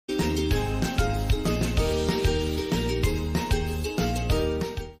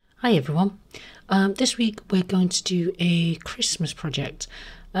Hi everyone. This week we're going to do a Christmas project.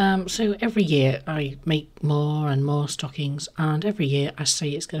 So every year I make more and more stockings, and every year I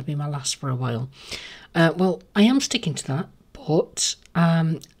say it's going to be my last for a while. Well, I am sticking to that, but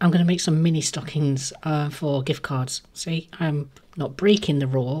I'm going to make some mini stockings for gift cards. See, I'm not breaking the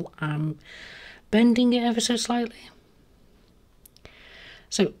rule, I'm bending it ever so slightly.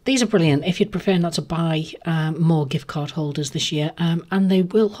 So these are brilliant if you'd prefer not to buy more gift card holders this year, and they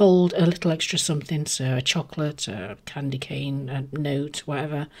will hold a little extra something, so a chocolate, a candy cane, a note,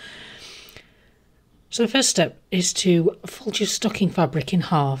 whatever. So the first step is to fold your stocking fabric in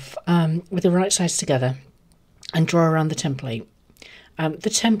half with the right sides together and draw around the template. The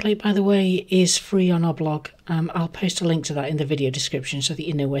template, by the way, is free on our blog. I'll post a link to that in the video description so that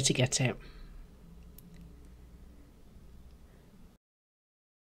you know where to get it.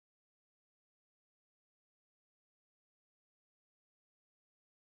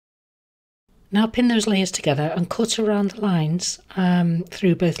 Now pin those layers together and cut around the lines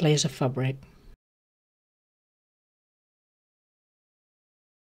through both layers of fabric.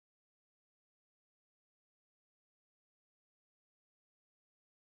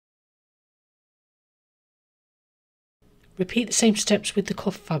 Repeat the same steps with the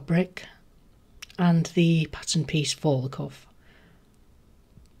cuff fabric and the pattern piece for the cuff.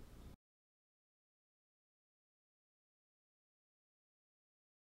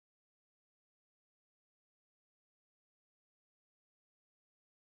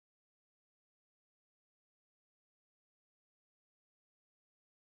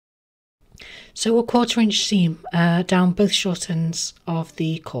 Sew a 1/4 inch seam down both short ends of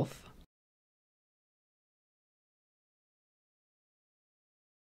the cuff.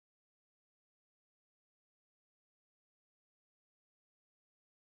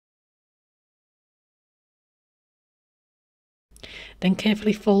 Then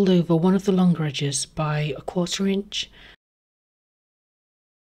carefully fold over one of the longer edges by a 1/4 inch.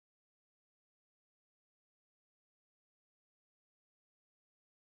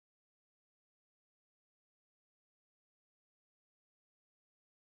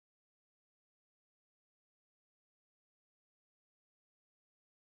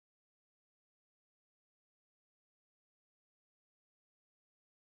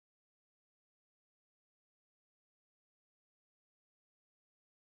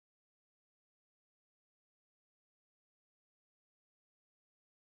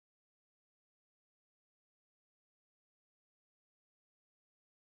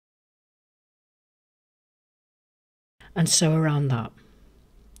 And sew around that.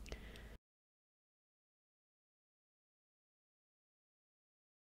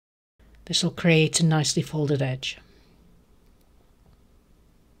 This will create a nicely folded edge.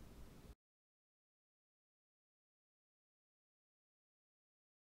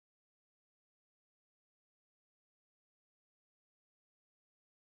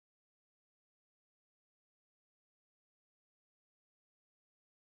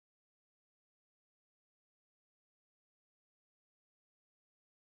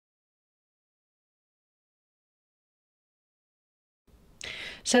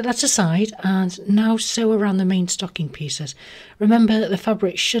 Set that aside and now sew around the main stocking pieces. Remember that the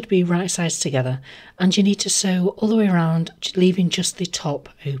fabric should be right sides together, and you need to sew all the way around, leaving just the top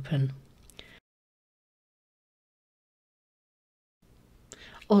open.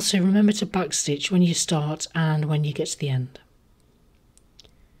 Also remember to backstitch when you start and when you get to the end.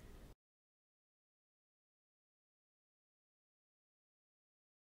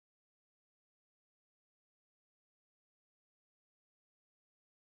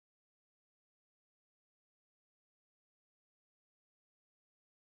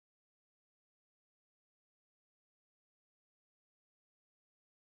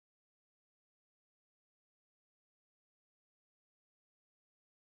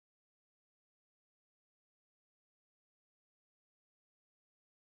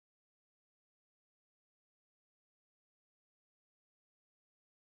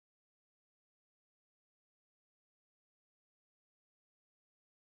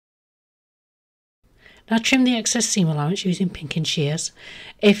 Now trim the excess seam allowance using pinking shears.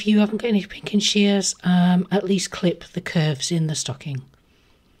 If you haven't got any pinking shears, at least clip the curves in the stocking.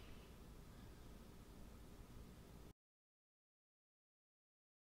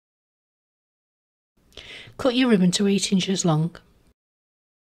 Cut your ribbon to 8 inches long.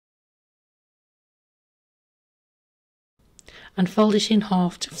 And fold it in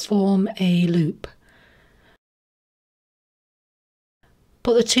half to form a loop.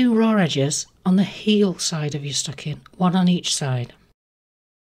 Put the two raw edges on the heel side of your stocking, one on each side.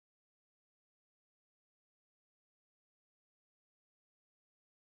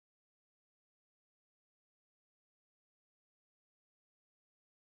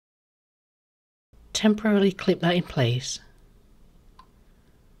 temporarily clip that in place.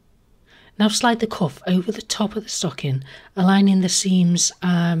 Now slide the cuff over the top of the stocking, aligning the seams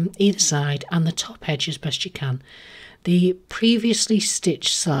either side and the top edge as best you can. The previously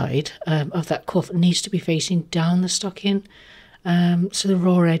stitched side of that cuff needs to be facing down the stocking, so the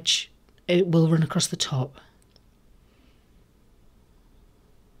raw edge, it will run across the top.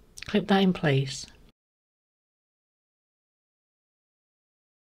 Clip that in place.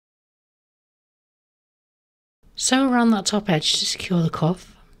 Sew around that top edge to secure the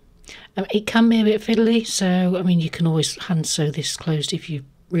cuff. It can be a bit fiddly, so I mean you can always hand sew this closed if you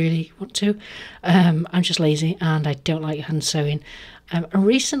really want to. I'm just lazy and I don't like hand sewing. I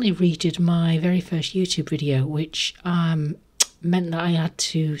recently redid my very first YouTube video, which meant that I had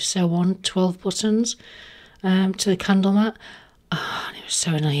to sew on 12 buttons to the candle mat. Oh, and it was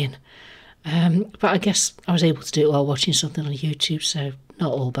so annoying. But I guess I was able to do it while watching something on YouTube, so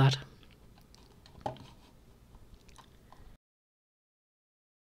not all bad.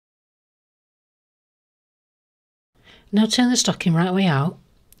 Now turn the stocking right way out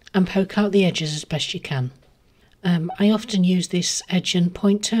and poke out the edges as best you can. I often use this edge and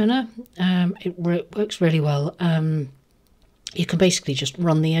point turner. It works really well. You can basically just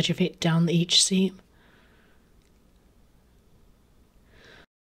run the edge of it down each seam.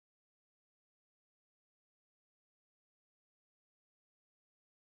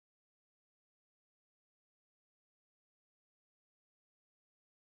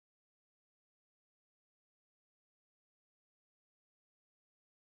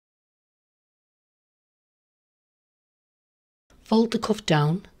 Fold the cuff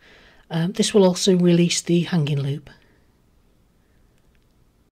down. This will also release the hanging loop.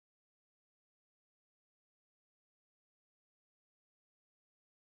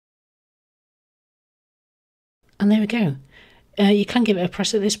 And there we go. You can give it a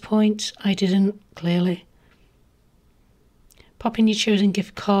press at this point. I didn't, clearly. Pop in your chosen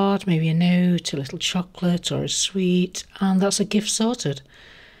gift card, maybe a note, a little chocolate or a sweet, and that's a gift sorted.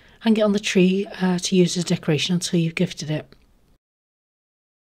 Hang it on the tree to use as decoration until you've gifted it.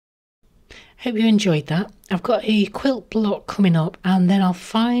 Hope you enjoyed that. I've got a quilt block coming up, and then I'll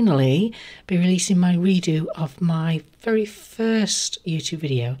finally be releasing my redo of my very first YouTube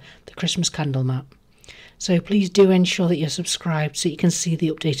video, the Christmas candle mat. So please do ensure that you're subscribed so you can see the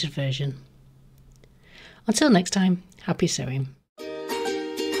updated version. Until next time, happy sewing.